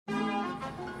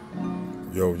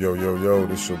Yo, yo, yo, yo,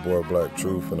 this your boy Black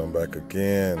Truth, and I'm back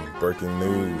again. Breaking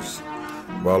news.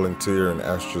 Volunteer in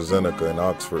AstraZeneca in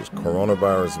Oxford's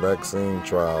coronavirus vaccine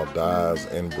trial dies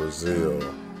in Brazil.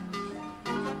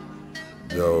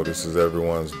 Yo, this is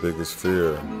everyone's biggest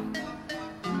fear.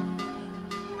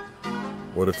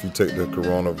 What if you take the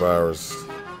coronavirus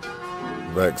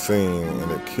vaccine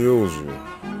and it kills you?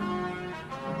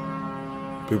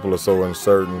 People are so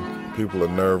uncertain, people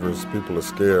are nervous, people are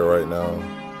scared right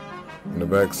now. And the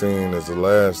vaccine is the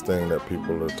last thing that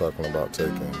people are talking about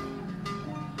taking.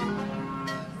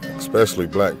 Especially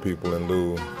black people in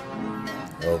lieu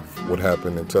of what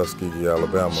happened in Tuskegee,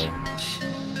 Alabama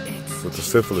with the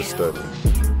syphilis study.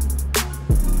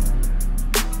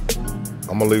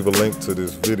 I'm gonna leave a link to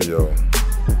this video.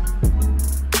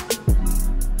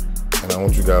 And I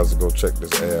want you guys to go check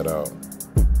this ad out.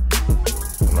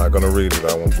 I'm not gonna read it,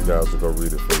 I want you guys to go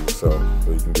read it for yourself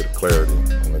so you can get clarity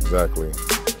on exactly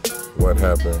what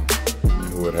happened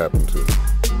and who it happened to.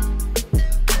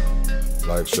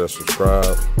 Like, share,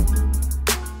 subscribe.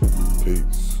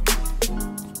 Peace.